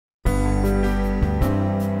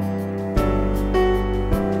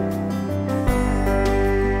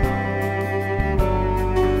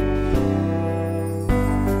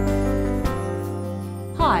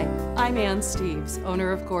Steeves,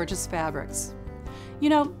 owner of Gorgeous Fabrics. You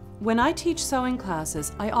know, when I teach sewing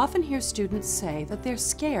classes, I often hear students say that they're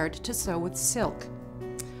scared to sew with silk.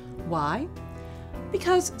 Why?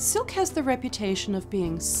 Because silk has the reputation of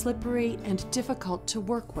being slippery and difficult to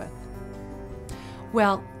work with.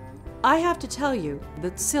 Well, I have to tell you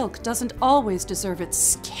that silk doesn't always deserve its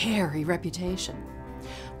scary reputation.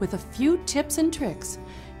 With a few tips and tricks,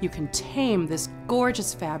 you can tame this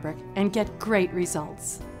gorgeous fabric and get great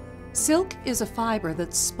results. Silk is a fiber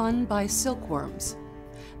that's spun by silkworms.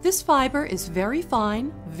 This fiber is very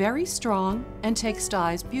fine, very strong, and takes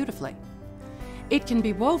dyes beautifully. It can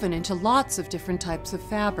be woven into lots of different types of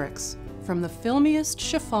fabrics, from the filmiest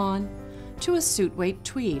chiffon to a suit-weight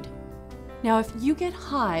tweed. Now, if you get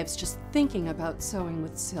hives just thinking about sewing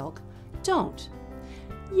with silk, don't.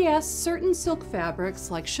 Yes, certain silk fabrics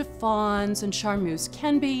like chiffons and charmeuse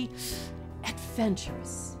can be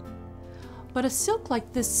adventurous. But a silk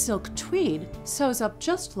like this silk tweed sews up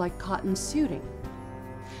just like cotton suiting.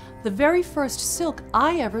 The very first silk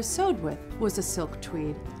I ever sewed with was a silk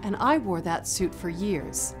tweed, and I wore that suit for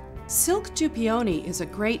years. Silk dupioni is a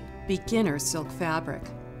great beginner silk fabric.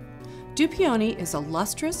 Dupioni is a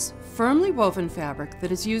lustrous, firmly woven fabric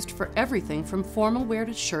that is used for everything from formal wear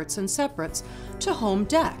to shirts and separates to home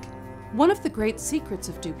deck. One of the great secrets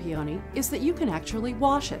of dupioni is that you can actually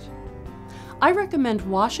wash it. I recommend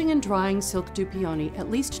washing and drying silk dupioni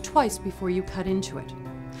at least twice before you cut into it.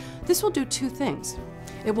 This will do two things.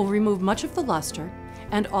 It will remove much of the luster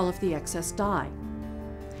and all of the excess dye.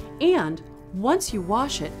 And once you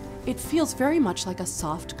wash it, it feels very much like a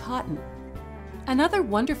soft cotton. Another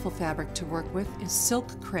wonderful fabric to work with is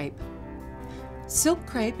silk crepe. Silk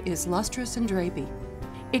crepe is lustrous and drapey.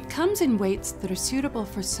 It comes in weights that are suitable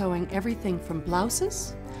for sewing everything from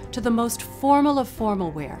blouses to the most formal of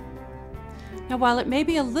formal wear. Now, while it may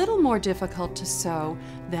be a little more difficult to sew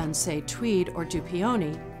than, say, tweed or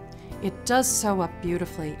dupioni, it does sew up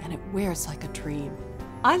beautifully and it wears like a dream.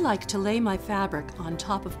 I like to lay my fabric on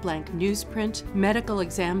top of blank newsprint, medical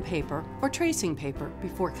exam paper, or tracing paper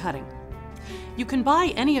before cutting. You can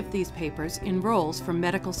buy any of these papers in rolls from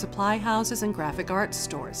medical supply houses and graphic arts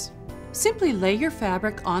stores. Simply lay your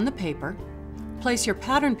fabric on the paper, place your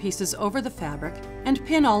pattern pieces over the fabric, and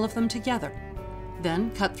pin all of them together. Then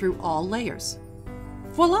cut through all layers.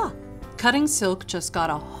 Voila! Cutting silk just got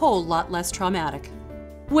a whole lot less traumatic.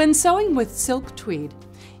 When sewing with silk tweed,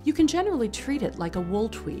 you can generally treat it like a wool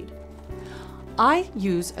tweed. I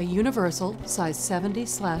use a universal size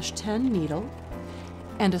 70/10 needle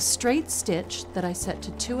and a straight stitch that I set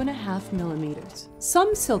to 2.5 millimeters.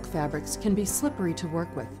 Some silk fabrics can be slippery to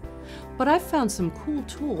work with, but I've found some cool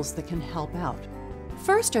tools that can help out.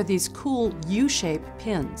 First are these cool U-shape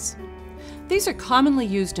pins. These are commonly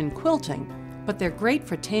used in quilting, but they're great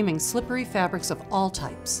for taming slippery fabrics of all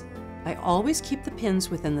types. I always keep the pins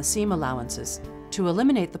within the seam allowances to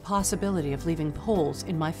eliminate the possibility of leaving holes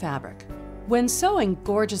in my fabric. When sewing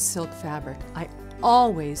gorgeous silk fabric, I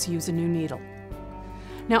always use a new needle.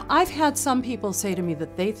 Now, I've had some people say to me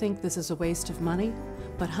that they think this is a waste of money,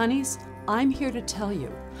 but honeys, I'm here to tell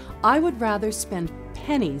you, I would rather spend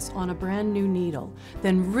pennies on a brand new needle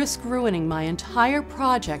than risk ruining my entire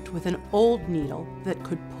project with an old needle that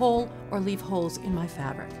could pull or leave holes in my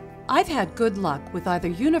fabric. I've had good luck with either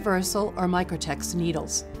Universal or Microtex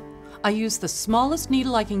needles. I use the smallest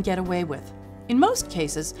needle I can get away with. In most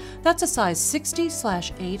cases, that's a size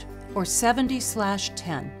 60/8 or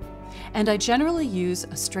 70/10. And I generally use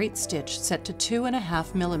a straight stitch set to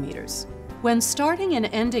 2.5 millimeters. When starting and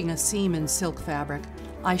ending a seam in silk fabric,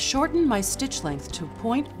 I shorten my stitch length to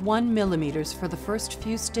 0.1 millimeters for the first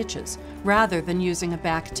few stitches, rather than using a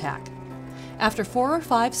back tack. After 4 or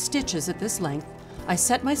 5 stitches at this length, I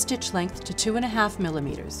set my stitch length to 2.5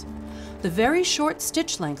 millimeters. The very short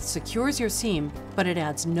stitch length secures your seam, but it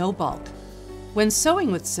adds no bulk. When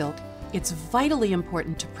sewing with silk, it's vitally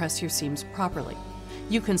important to press your seams properly.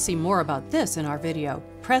 You can see more about this in our video,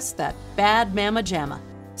 Press That Bad Mama Jamma.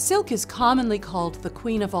 Silk is commonly called the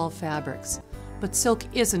queen of all fabrics, but silk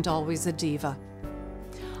isn't always a diva.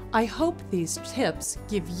 I hope these tips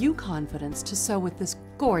give you confidence to sew with this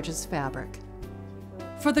gorgeous fabric.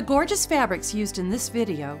 For the gorgeous fabrics used in this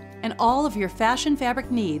video and all of your fashion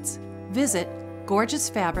fabric needs, visit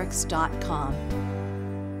gorgeousfabrics.com.